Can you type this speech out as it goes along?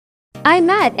I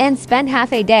met and spent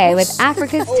half a day with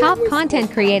Africa's top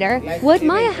content creator, Wode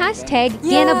hashtag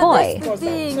Diana Boy. That's the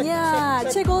thing. Yeah,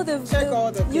 check all the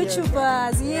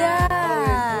YouTubers.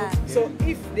 Yeah. So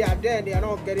if they are there, they are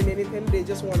not getting anything. They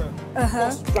just wanna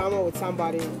cause drama with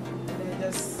somebody, and they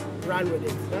just run with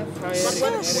it.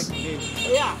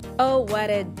 Yeah. Oh,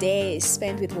 what a day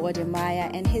spent with Wode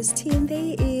and his team. There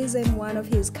he is, and one of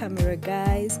his camera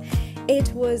guys.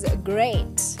 It was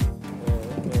great.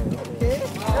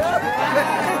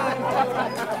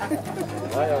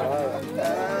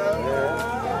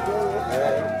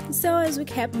 So as we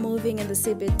kept moving in the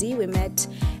CBD, we met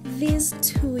these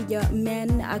two young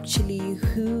men actually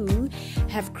who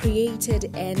have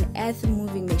created an earth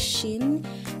moving machine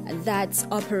that's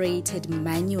operated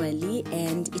manually,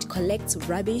 and it collects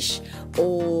rubbish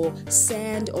or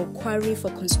sand or quarry for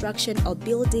construction or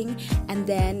building, and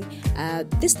then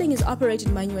this thing is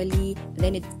operated manually, and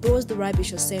then it throws the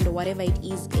rubbish or sand or whatever it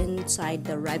is inside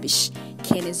the rubbish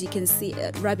can, as you can see,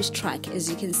 rubbish truck, as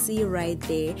you can see right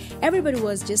there. Everybody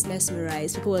was just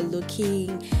mesmerized. People were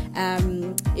looking,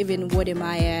 even Wode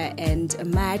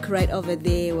and Mike right over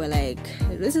there were like,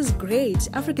 this is great,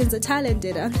 Africans are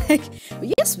talented. I'm like,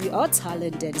 yes, we are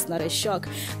talented, it's not a shock.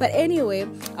 But anyway,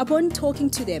 upon talking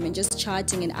to them and just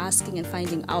chatting and asking and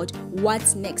finding out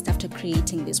what's next after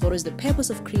creating this, what was the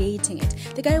purpose of creating it,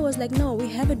 the guy was like, no, we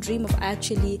have a dream of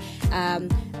actually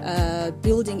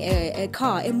building a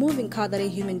car, a moving car that a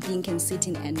human being can sit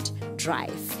in and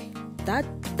drive.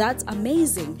 That's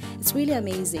amazing. It's really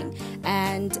amazing,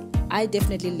 and I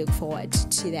definitely look forward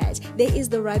to that. There is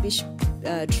the rubbish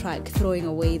truck throwing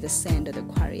away the sand or the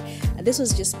quarry. This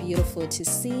was just beautiful to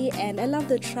see, and I love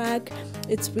the truck.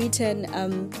 It's written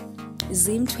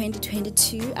Zim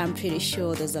 2022. I'm pretty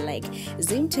sure those are like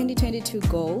Zim 2022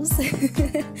 goals.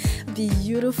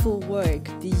 Beautiful work,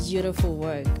 beautiful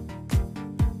work.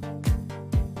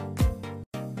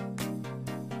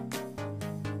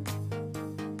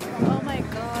 Oh my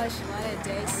gosh, what a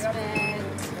day spent.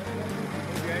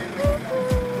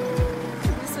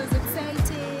 This was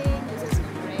exciting. This was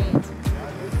great.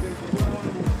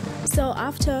 So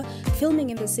after filming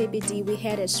in the CBD, we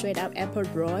headed straight up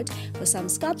Airport Road for some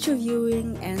sculpture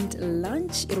viewing and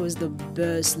lunch. It was the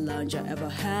best lunch I ever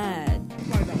had.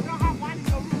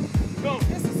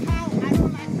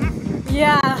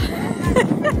 Yeah.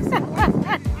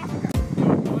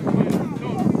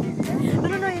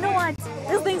 No, you know what?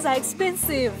 These things are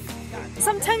expensive.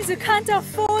 Sometimes you can't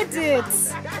afford it.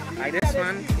 Like this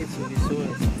one, it's really so.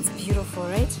 It's beautiful,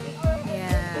 right?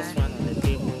 Yeah. This one on the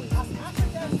table.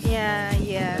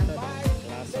 Yeah.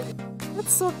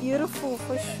 That's so beautiful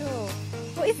for sure.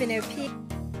 Or even a pig.